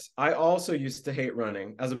this. I also used to hate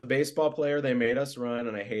running. As a baseball player, they made us run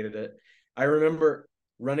and I hated it. I remember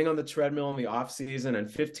running on the treadmill in the off season,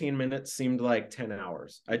 and 15 minutes seemed like 10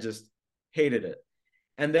 hours. I just hated it.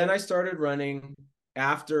 And then I started running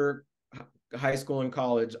after high school and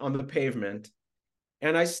college on the pavement.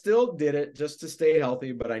 And I still did it just to stay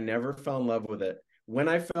healthy, but I never fell in love with it. When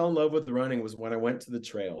I fell in love with running was when I went to the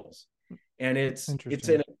trails. And it's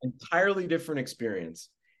Interesting. an entirely different experience.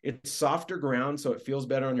 It's softer ground, so it feels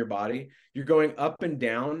better on your body. You're going up and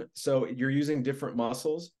down, so you're using different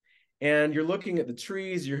muscles. And you're looking at the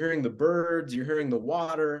trees, you're hearing the birds, you're hearing the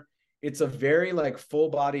water. It's a very like full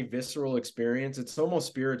body visceral experience. It's almost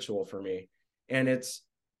spiritual for me. And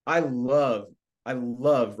I love, I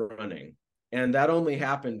love running. And that only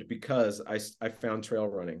happened because I found trail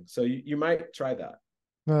running. So you might try that.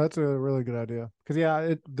 No, that's a really good idea.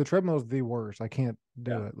 Because the treadmill is the worst. I can't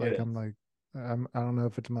do Yeah, it. it Like is. I don't know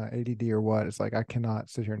if it's my ADD or what. It's like I cannot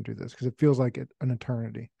sit here and do this because it feels like an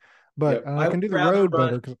eternity. But Yep. I can do the road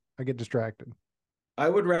better because I get distracted. I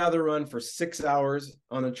would rather run for 6 hours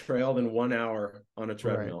on a trail than 1 hour on a Right.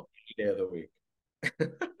 treadmill any day of the week.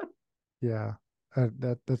 Yeah.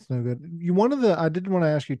 That's no good. I did want to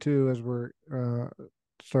ask you too, as we're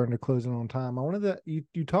starting to close in on time. I wanted to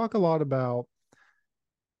you talk a lot about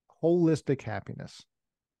holistic happiness.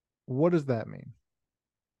 What does that mean?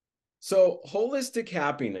 So, holistic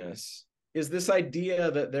happiness is this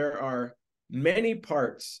idea that there are many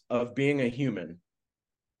parts of being a human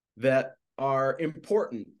that are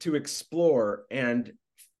important to explore and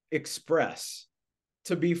express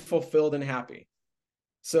to be fulfilled and happy.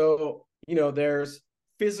 So, there's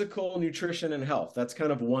physical nutrition and health. That's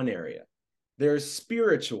kind of one area. There's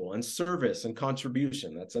spiritual and service and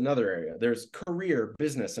contribution. That's another area. There's career,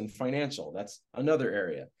 business, and financial. That's another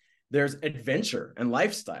area. There's adventure and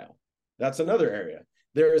lifestyle. That's another area.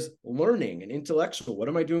 There's learning and intellectual. What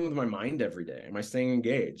am I doing with my mind every day? Am I staying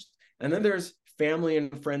engaged? And then there's family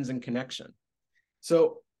and friends and connection.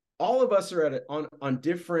 So all of us are on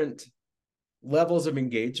different levels of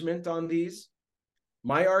engagement on these.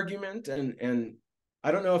 My argument, and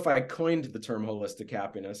I don't know if I coined the term holistic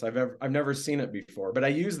happiness. I've never seen it before, but I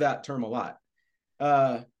use that term a lot.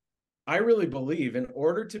 I really believe in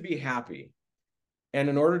order to be happy and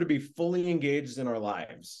in order to be fully engaged in our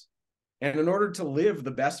lives and in order to live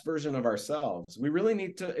the best version of ourselves, we really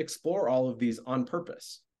need to explore all of these on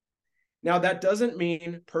purpose. Now, that doesn't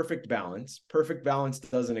mean perfect balance. Perfect balance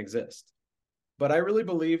doesn't exist. But I really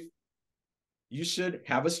believe you should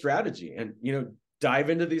have a strategy and,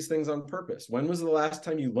 dive into these things on purpose. When was the last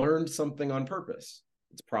time you learned something on purpose?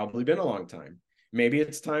 It's probably been a long time. Maybe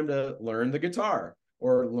it's time to learn the guitar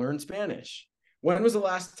or learn Spanish. When was the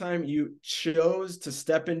last time you chose to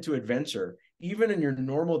step into adventure, even in your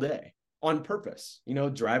normal day, on purpose?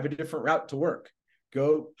 Drive a different route to work,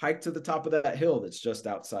 go hike to the top of that hill that's just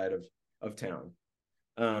outside of town.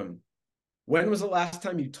 When was the last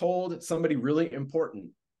time you told somebody really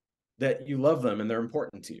important that you love them and they're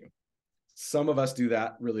important to you? Some of us do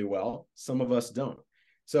that really well. Some of us don't.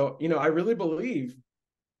 So, I really believe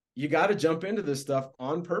you got to jump into this stuff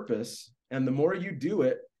on purpose. And the more you do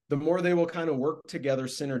it, the more they will kind of work together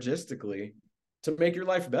synergistically to make your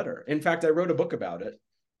life better. In fact, I wrote a book about it.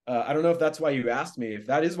 I don't know if that's why you asked me. If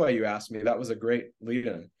that is why you asked me, that was a great lead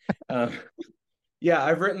in. Uh, yeah,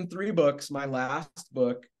 I've written 3 books. My last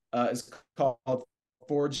book is called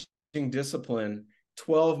Forging Discipline,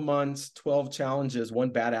 12 months, 12 challenges,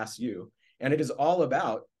 one badass you. And it is all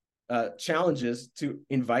about challenges to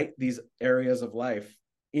invite these areas of life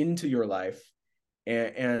into your life,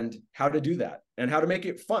 and how to do that and how to make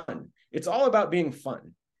it fun. It's all about being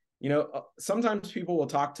fun. Sometimes people will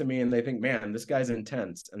talk to me and they think, man, this guy's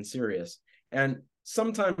intense and serious. And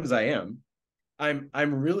sometimes I am. I'm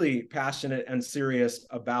really passionate and serious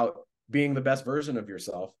about being the best version of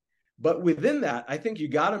yourself. But within that, I think you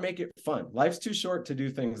got to make it fun. Life's too short to do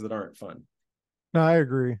things that aren't fun. No, I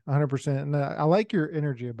agree 100%. And I like your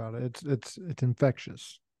energy about it. It's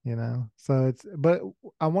infectious, you know? So but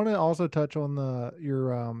I want to also touch on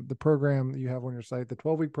the program that you have on your site, the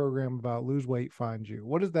 12-week program about lose weight, find you.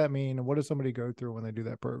 What does that mean? And what does somebody go through when they do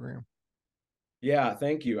that program? Yeah,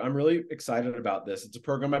 thank you. I'm really excited about this. It's a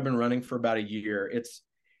program I've been running for about a year.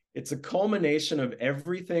 It's a culmination of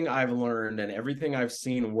everything I've learned and everything I've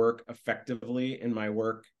seen work effectively in my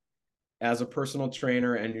work as a personal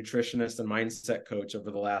trainer and nutritionist and mindset coach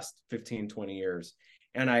over the last 15, 20 years.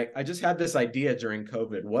 And I just had this idea during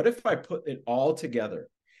COVID. What if I put it all together?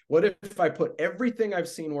 What if I put everything I've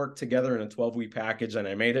seen work together in a 12-week package and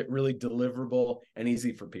I made it really deliverable and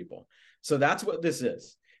easy for people? So that's what this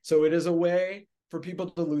is. So it is a way for people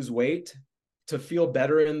to lose weight, to feel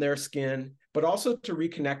better in their skin, but also to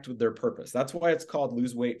reconnect with their purpose. That's why it's called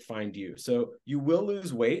Lose Weight, Find You. So you will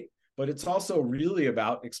lose weight, but it's also really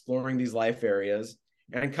about exploring these life areas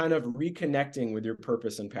and kind of reconnecting with your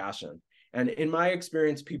purpose and passion. And in my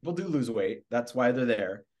experience, people do lose weight. That's why they're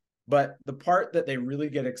there. But the part that they really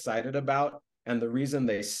get excited about and the reason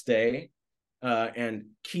they stay and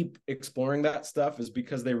keep exploring that stuff is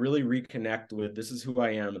because they really reconnect with, this is who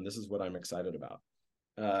I am and this is what I'm excited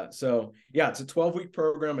about. So yeah, it's a 12-week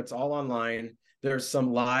program. It's all online. There's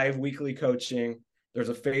some live weekly coaching. There's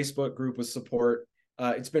a Facebook group with support.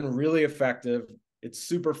 It's been really effective. It's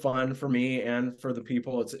super fun for me and for the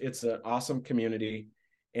people. It's an awesome community.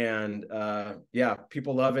 And yeah,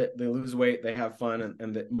 people love it. They lose weight, they have fun,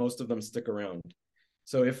 and most of them stick around.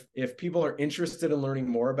 So if people are interested in learning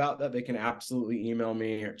more about that, they can absolutely email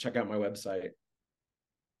me or check out my website.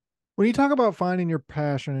 When you talk about finding your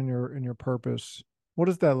passion and your purpose, what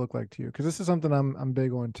does that look like to you? Because this is something I'm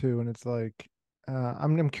big on too, and it's like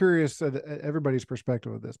I'm curious at everybody's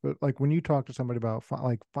perspective of this, but like when you talk to somebody about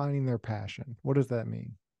like finding their passion, what does that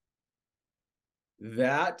mean?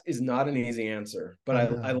 That is not an easy answer, but I I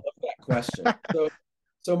know. love that question.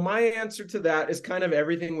 So my answer to that is kind of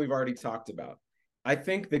everything we've already talked about. I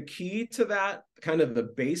think the key to that, kind of the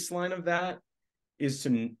baseline of that, is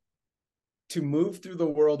to move through the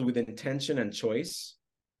world with intention and choice.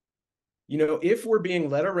 If we're being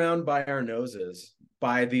led around by our noses,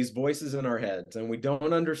 by these voices in our heads, and we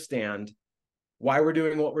don't understand why we're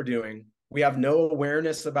doing what we're doing, we have no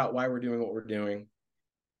awareness about why we're doing what we're doing,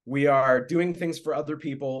 we are doing things for other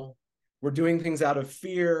people, we're doing things out of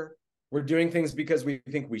fear, we're doing things because we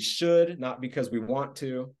think we should, not because we want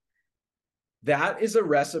to. That is a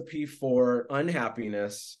recipe for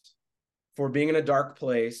unhappiness, for being in a dark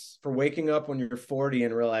place, for waking up when you're 40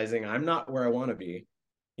 and realizing I'm not where I want to be.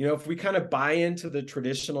 If we kind of buy into the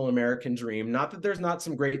traditional American dream, not that there's not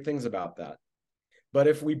some great things about that, but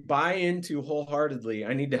if we buy into wholeheartedly,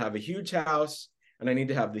 I need to have a huge house and I need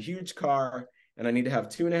to have the huge car and I need to have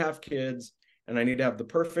 2.5 kids and I need to have the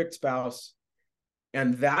perfect spouse.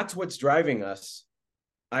 And that's what's driving us.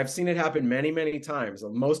 I've seen it happen many, many times.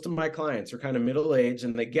 Most of my clients are kind of middle-aged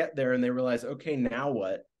and they get there and they realize, okay, now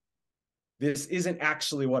what? This isn't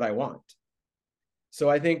actually what I want. So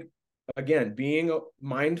I think, again, being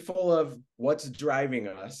mindful of what's driving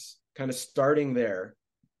us, kind of starting there,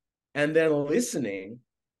 and then listening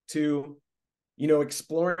to,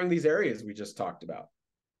 exploring these areas we just talked about,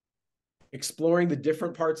 exploring the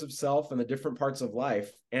different parts of self and the different parts of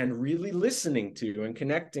life, and really listening to and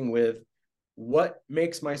connecting with what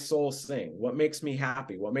makes my soul sing, what makes me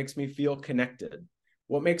happy, what makes me feel connected,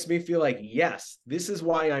 what makes me feel like, yes, this is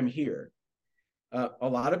why I'm here. A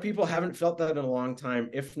lot of people haven't felt that in a long time,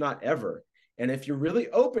 if not ever. And if you're really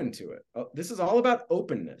open to it, this is all about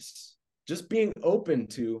openness. Just being open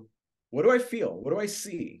to, what do I feel? What do I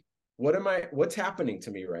see? What's happening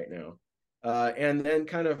to me right now? And then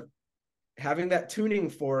kind of having that tuning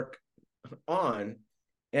fork on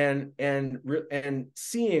and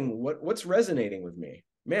seeing what's resonating with me.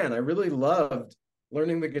 Man, I really loved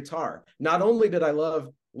learning the guitar. Not only did I love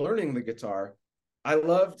learning the guitar, I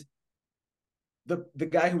loved the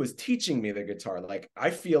guy who was teaching me the guitar. Like, I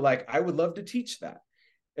feel like I would love to teach that.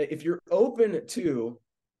 If you're open to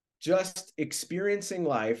just experiencing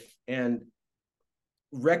life and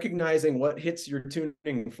recognizing what hits your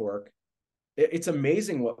tuning fork, it's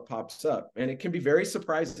amazing what pops up. And it can be very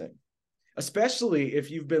surprising, especially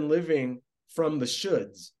if you've been living from the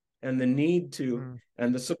shoulds and the need to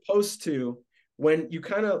and the supposed to, when you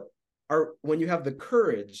kind of are, when you have the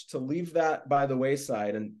courage to leave that by the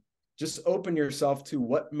wayside and just open yourself to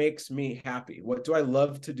what makes me happy. What do I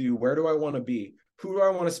love to do? Where do I want to be? Who do I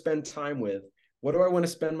want to spend time with? What do I want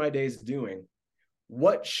to spend my days doing?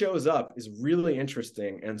 What shows up is really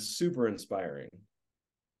interesting and super inspiring.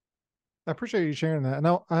 I appreciate you sharing that.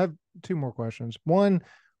 Now I have two more questions. One,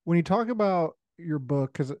 when you talk about your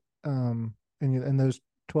book, because and those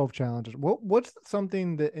 12 challenges, what's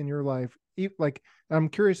something that in your life, like, I'm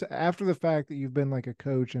curious, after the fact that you've been like a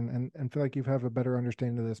coach and feel like you have a better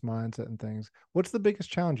understanding of this mindset and things, what's the biggest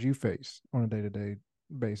challenge you face on a day-to-day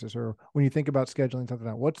basis, or when you think about scheduling something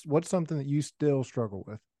out, what's something that you still struggle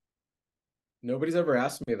with? Nobody's ever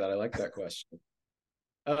asked me that. I like that question.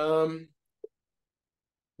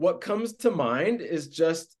 What comes to mind is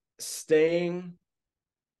just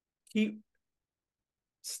keep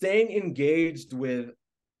staying engaged with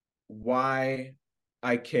why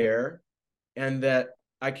I care and that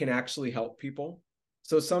I can actually help people.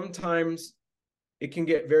 So sometimes it can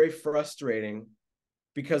get very frustrating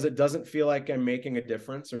because it doesn't feel like I'm making a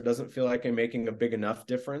difference, or doesn't feel like I'm making a big enough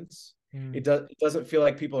difference. It doesn't feel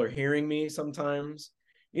like people are hearing me sometimes,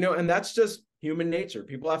 and that's just human nature.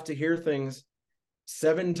 People have to hear things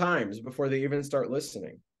 7 times before they even start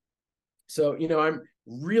listening. So, I'm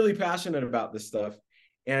really passionate about this stuff.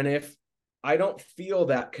 And if I don't feel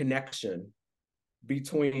that connection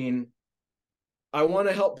between I want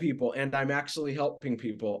to help people and I'm actually helping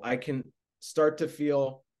people, I can start to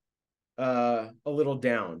feel a little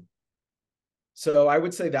down. So I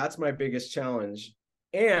would say that's my biggest challenge.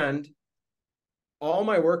 And all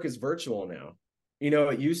my work is virtual now.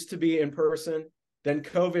 It used to be in person, then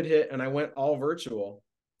COVID hit and I went all virtual.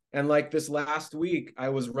 And like this last week, I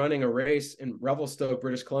was running a race in Revelstoke,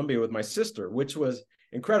 British Columbia with my sister, which was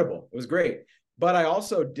incredible. It was great. But I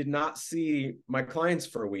also did not see my clients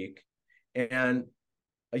for a week. And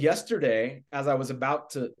yesterday, as I was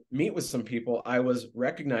about to meet with some people, I was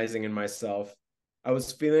recognizing in myself, I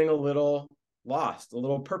was feeling a little lost, a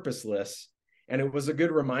little purposeless. And it was a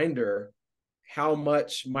good reminder how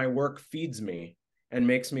much my work feeds me and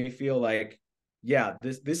makes me feel like, yeah,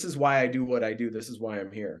 this is why I do what I do. This is why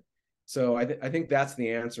I'm here. So I think that's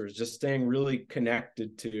the answer, is just staying really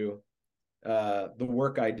connected to the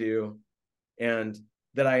work I do, and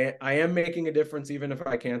that I am making a difference, even if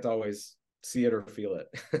I can't always see it or feel it.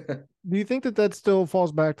 Do you think that still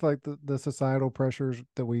falls back to like the societal pressures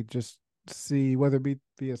that we just see, whether it be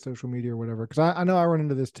via social media or whatever? Because I know I run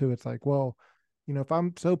into this too. It's like, well, if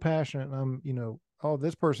I'm so passionate and I'm, oh,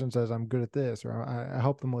 this person says I'm good at this, or I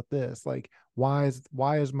help them with this, like, why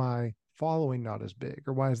is my following not as big,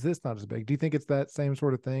 or why is this not as big? Do you think it's that same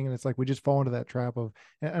sort of thing? And it's like we just fall into that trap of,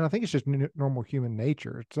 and I think it's just normal human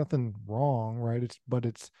nature. It's nothing wrong, right?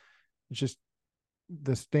 It's just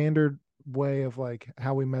the standard way of like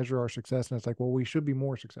how we measure our success, and it's like, well, we should be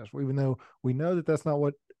more successful, even though we know that that's not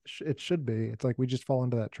what it should be. It's like we just fall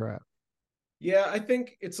into that trap. Yeah, I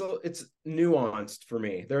think it's nuanced for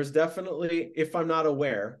me. There's definitely, if I'm not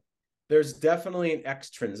aware, there's definitely an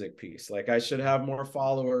extrinsic piece. Like I should have more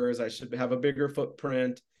followers, I should have a bigger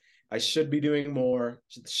footprint, I should be doing more,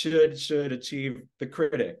 should achieve the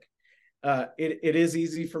critic. It is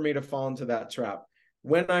easy for me to fall into that trap.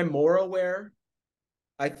 When I'm more aware,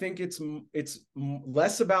 I think it's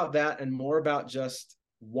less about that and more about just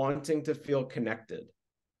wanting to feel connected.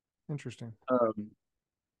 Interesting.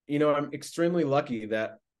 I'm extremely lucky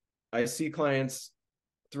that I see clients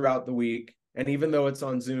throughout the week. And even though it's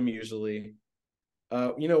on Zoom usually,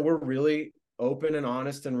 we're really open and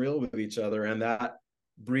honest and real with each other. And that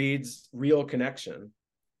breeds real connection.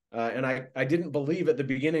 And I didn't believe at the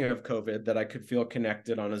beginning of COVID that I could feel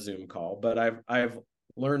connected on a Zoom call, but I've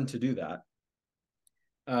learned to do that.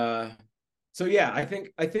 So yeah, I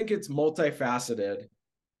think it's multifaceted,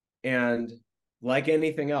 and like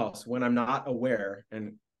anything else, when I'm not aware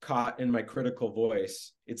and caught in my critical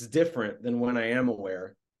voice, it's different than when I am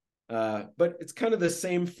aware. But it's kind of the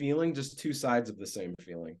same feeling, just two sides of the same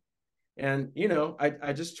feeling. And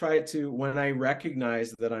I just try to, when I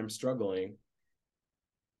recognize that I'm struggling,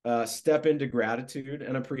 step into gratitude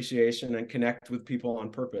and appreciation and connect with people on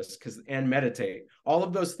purpose, and meditate. All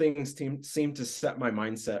of those things seem to set my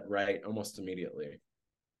mindset right almost immediately.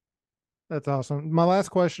 That's awesome. My last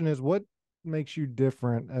question is, what makes you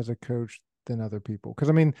different as a coach than other people? Because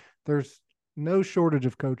I mean, there's no shortage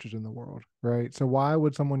of coaches in the world, right? So why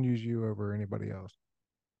would someone use you over anybody else?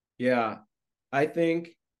 Yeah, I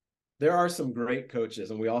think there are some great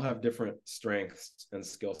coaches and we all have different strengths and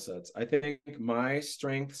skill sets. I think my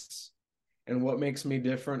strengths and what makes me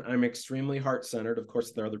different, I'm extremely heart-centered. Of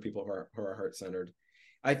course, there are other people who are heart-centered.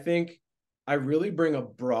 I think I really bring a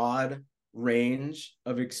broad range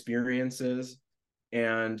of experiences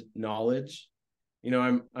and knowledge. You know,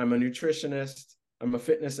 I'm a nutritionist, I'm a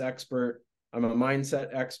fitness expert, I'm a mindset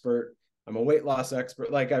expert, I'm a weight loss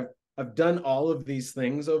expert. Like I've done all of these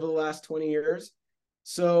things over the last 20 years.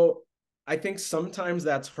 So I think sometimes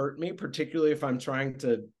that's hurt me, particularly if I'm trying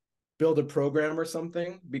to build a program or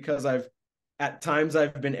something, because at times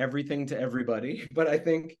I've been everything to everybody. But I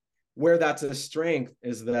think where that's a strength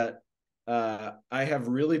is that I have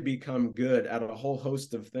really become good at a whole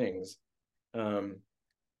host of things, um,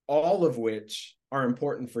 all of which are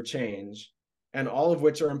important for change, and all of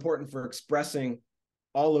which are important for expressing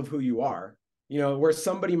all of who you are. You know, where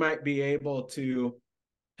somebody might be able to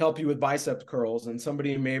help you with bicep curls, and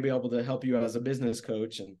somebody may be able to help you as a business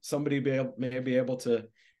coach, and somebody may be able to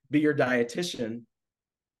be your dietitian.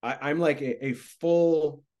 I'm like a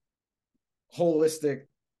full holistic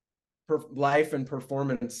life and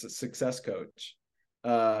performance success coach.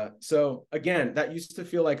 So again, that used to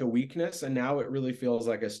feel like a weakness, and now it really feels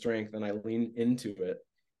like a strength, and I lean into it.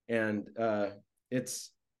 And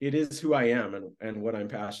it is who I am, and what I'm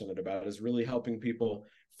passionate about is really helping people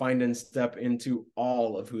find and step into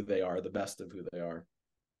all of who they are, the best of who they are.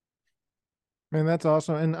 Man, that's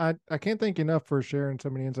awesome. And I can't thank you enough for sharing so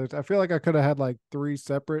many insights. I feel like I could have had like three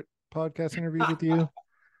separate podcast interviews with you.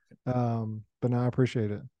 But no, I appreciate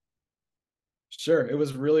it. Sure, it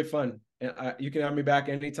was really fun. You can have me back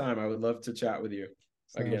anytime. I would love to chat with you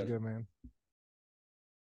Sounds again. good, man.